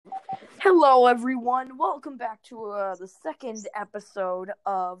Hello, everyone. Welcome back to the second episode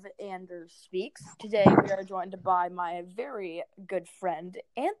of Anders Speaks. Today, we are joined by my very good friend,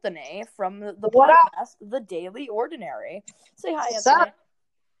 Anthony, from the What up? podcast, The Daily Ordinary. Say hi, What's Anthony. up?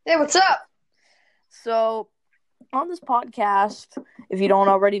 Hey, what's up? So, on this podcast, if you don't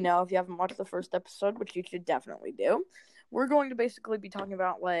already know, if you haven't watched the first episode, which you should definitely do, we're going to basically be talking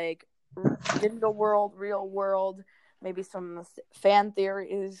about, like, digital world, real world, maybe some fan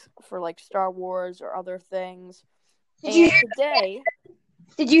theories for like Star Wars or other things. Did you hear Today,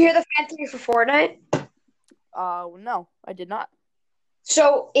 the fan theory for Fortnite? no, I did not.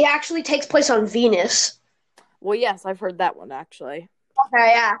 So it actually takes place on Venus. Well, yes, I've heard that one actually.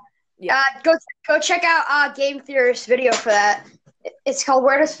 Okay, yeah. Yeah. Go check out Game Theorist's video for that. It's called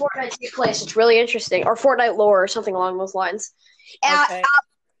 "Where Does Fortnite Take Place?" It's really interesting, or Fortnite lore, or something along those lines. Okay.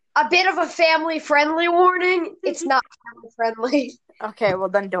 A bit of a family-friendly warning. It's not family-friendly. Okay, well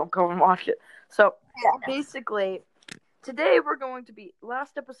then don't go and watch it. So basically, today we're going to be.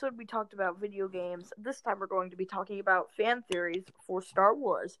 Last episode we talked about video games. This time we're going to be talking about fan theories for Star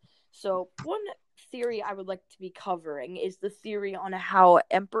Wars. So one theory I would like to be covering is the theory on how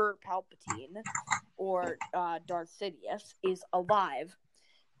Emperor Palpatine or Darth Sidious is alive.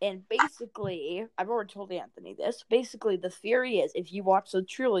 And basically, I've already told Anthony this. Basically, the theory is if you watch the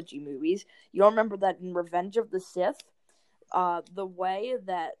trilogy movies, you'll remember that in Revenge of the Sith, the way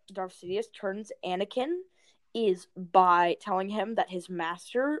that Darth Sidious turns Anakin is by telling him that his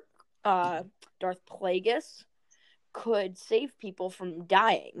master, Darth Plagueis, could save people from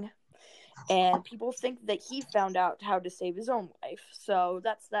dying. And people think that he found out how to save his own life. So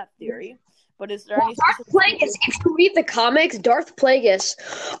that's that theory. But is there any Darth Plagueis, if you read the comics, Darth Plagueis,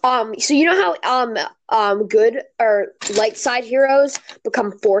 so you know how good or light side heroes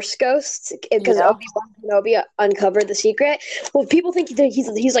become Force ghosts because Obi-Wan Kenobi uncovered the secret. Well, people think that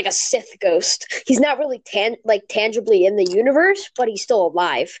he's like a Sith ghost. He's not really tangibly in the universe, but he's still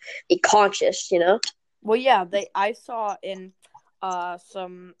alive, conscious, you know. Well, yeah, I saw in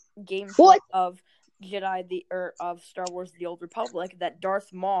some gameplay of of Star Wars: The Old Republic that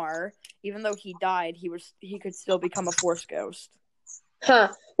Darth Maul, even though he died, he could still become a Force ghost.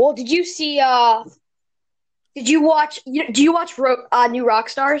 Huh. Well, did you see? Did you watch? Do you watch New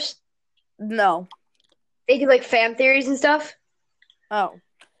Rockstars? No. They do like fan theories and stuff. Oh.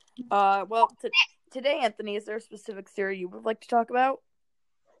 Well, today, Anthony, is there a specific theory you would like to talk about?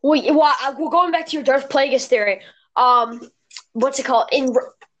 Well, going back to your Darth Plagueis theory. What's it called?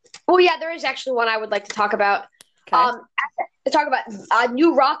 Yeah, there is actually one I would like to talk about. Okay.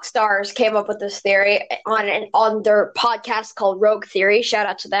 New Rockstars came up with this theory on their podcast called Rogue Theory. Shout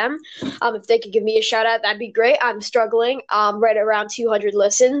out to them. If they could give me a shout out, that'd be great. I'm struggling. Right around 200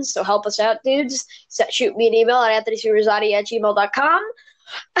 listens, so help us out, dudes. Shoot me an email at anthonysurazati@gmail.com.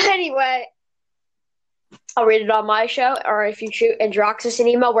 Anyway, I'll read it on my show, or if you shoot Androxus an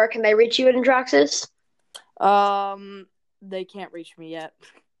email, where can they reach you at Androxus? They can't reach me yet.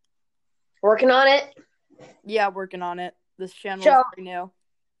 Working on it? Yeah, working on it. This channel is pretty new.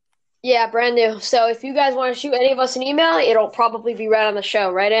 Yeah, brand new. So if you guys want to shoot any of us an email, it'll probably be right on the show,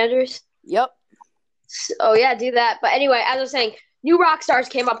 right, Andrews? Yep. Oh yeah, do that. But anyway, as I was saying, New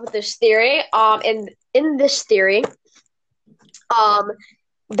Rockstars came up with this theory. And in this theory,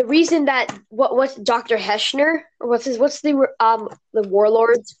 the reason that what's Dr. Heschner, or what's the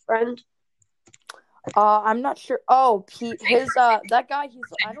warlord's friend? I'm not sure. Oh, that guy.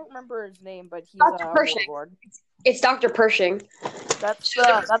 I don't remember his name, but he's Pershing. warlord. It's Dr. Pershing. That's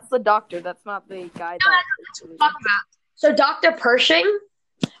the doctor. That's not the guy that. So Dr. Pershing,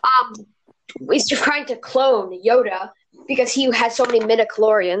 is trying to clone Yoda because he has so many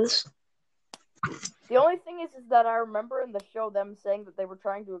midichlorians. The only thing is that I remember in the show them saying that they were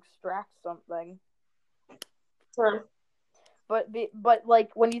trying to extract something. Huh. But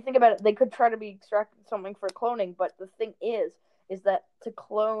like when you think about it, they could try to be extracting something for cloning. But the thing is that to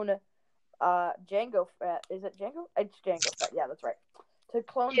clone Jango Fett, is it Jango? It's Jango Fett. Yeah, that's right. To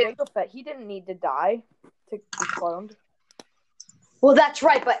clone Jango Fett, he didn't need to die to be cloned. Well, that's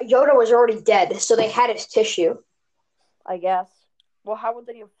right, but Yoda was already dead, so they had his tissue. I guess. Well, how would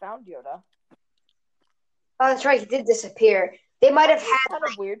they have found Yoda? Oh, that's right. He did disappear. They might have had. Kind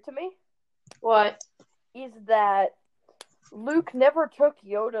of weird to me. What? Is that Luke never took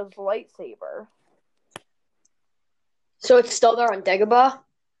Yoda's lightsaber. So it's still there on Dagobah?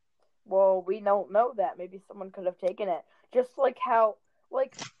 Well, we don't know that. Maybe someone could have taken it. Just like how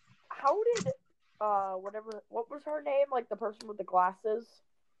did what was her name? Like the person with the glasses?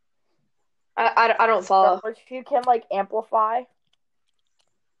 I don't follow. She can like amplify.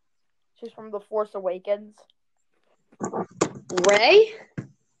 She's from The Force Awakens. Rey?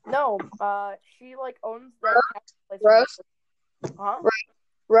 No, No, she like owns that place. Rose? Huh?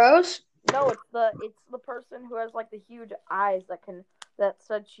 Rose? No, it's the person who has like the huge eyes that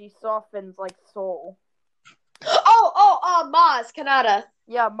said she saw Finn's like soul. Maz Kanata.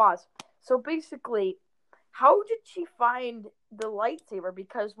 Yeah, Maz. So basically, how did she find the lightsaber?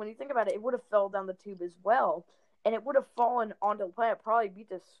 Because when you think about it, it would have fell down the tube as well, and it would have fallen onto the planet, probably be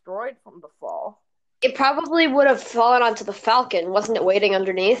destroyed from the fall. It probably would have fallen onto the Falcon, wasn't it waiting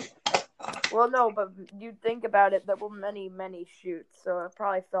underneath? Well, no, but you think about it, there were many, many chutes, so it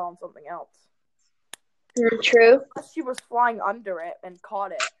probably fell on something else. True. Unless she was flying under it and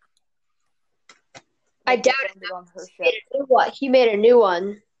caught it. I doubt it. On her ship. He made a new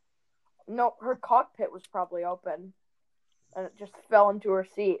one. No, her cockpit was probably open, and it just fell into her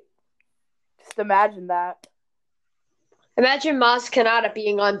seat. Just imagine that. Imagine Maz Kanata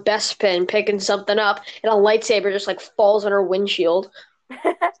being on Bespin, picking something up, and a lightsaber just like falls on her windshield.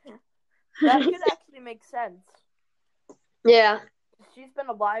 That could actually make sense. Yeah. She's been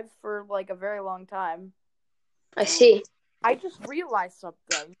alive for like a very long time. I see. I just realized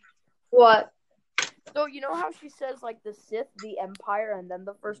something. What? So you know how she says like the Sith, the Empire, and then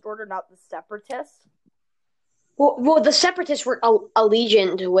the First Order, not the Separatists? Well, the Separatists were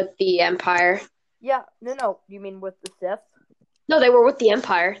allegiant with the Empire. Yeah, no. You mean with the Sith? No, they were with the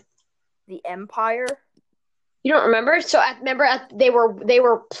Empire. The Empire? You don't remember? So they were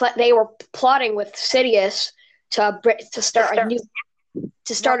plotting with Sidious to start a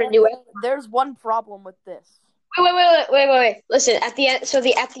new. There's one problem with this. Wait. Listen, at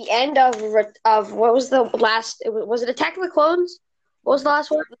the end of what was the last? Was it Attack of the Clones? What was the last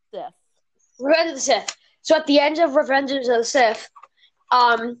one? The Sith. Revenge of the Sith. So at the end of Revenge of the Sith,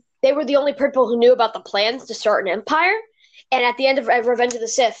 they were the only people who knew about the plans to start an empire. And at the end of Revenge of the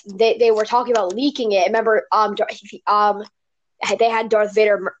Sith, they were talking about leaking it. Remember, they had Darth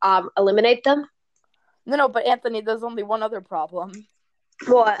Vader eliminate them. No, but Anthony, there's only one other problem.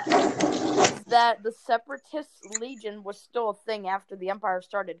 What? That the Separatist Legion was still a thing after the Empire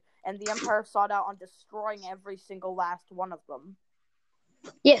started, and the Empire sought out on destroying every single last one of them.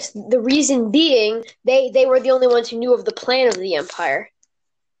 Yes, the reason being, they were the only ones who knew of the plan of the Empire.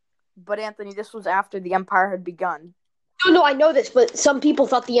 But Anthony, this was after the Empire had begun. No, I know this, but some people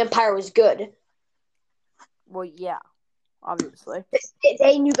thought the Empire was good. Well, yeah, obviously.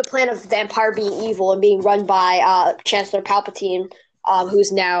 They knew the plan of the Empire being evil and being run by Chancellor Palpatine,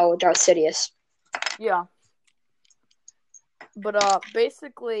 who's now Darth Sidious. Yeah. But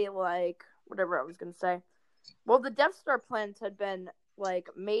basically, like, whatever I was going to say. Well, the Death Star plans had been, like,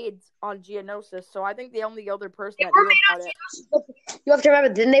 made on Geonosis, so I think the only other person that knew about it... You have to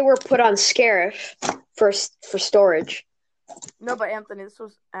remember, then they were put on Scarif for storage. No, but Anthony, this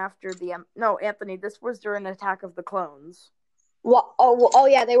was after the... No, Anthony, this was during Attack of the Clones. Oh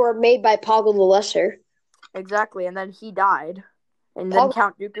yeah, they were made by Poggle the Lesser. Exactly, and then he died. And then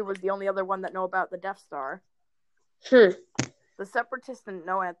Count Dooku was the only other one that knew about the Death Star. The Separatists didn't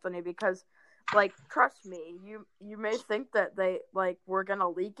know, Anthony, because, like, trust me, you may think that they, like, were gonna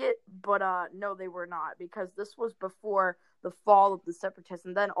leak it, but, no, they were not, because this was before the fall of the Separatists,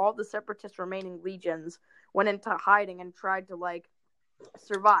 and then all the Separatist remaining legions went into hiding and tried to, like,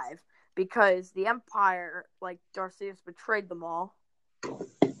 survive, because the Empire, like, Darth Sidious betrayed them all.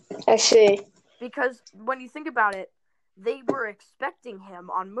 I see. Because when you think about it, they were expecting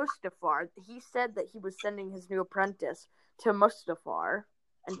him on Mustafar. He said that he was sending his new apprentice to Mustafar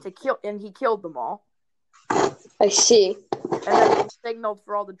and he killed them all. I see. And then he signaled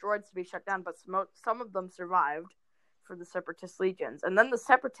for all the droids to be shut down, but some of them survived for the Separatist legions. And then the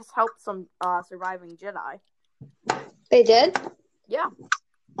Separatists helped some surviving Jedi. They did? Yeah.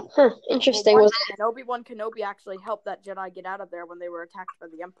 Interesting. Well, Obi-Wan Kenobi actually helped that Jedi get out of there when they were attacked by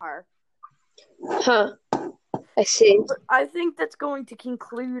the Empire. I see. I think that's going to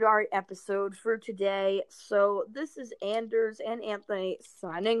conclude our episode for today. So this is Anders and Anthony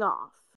signing off.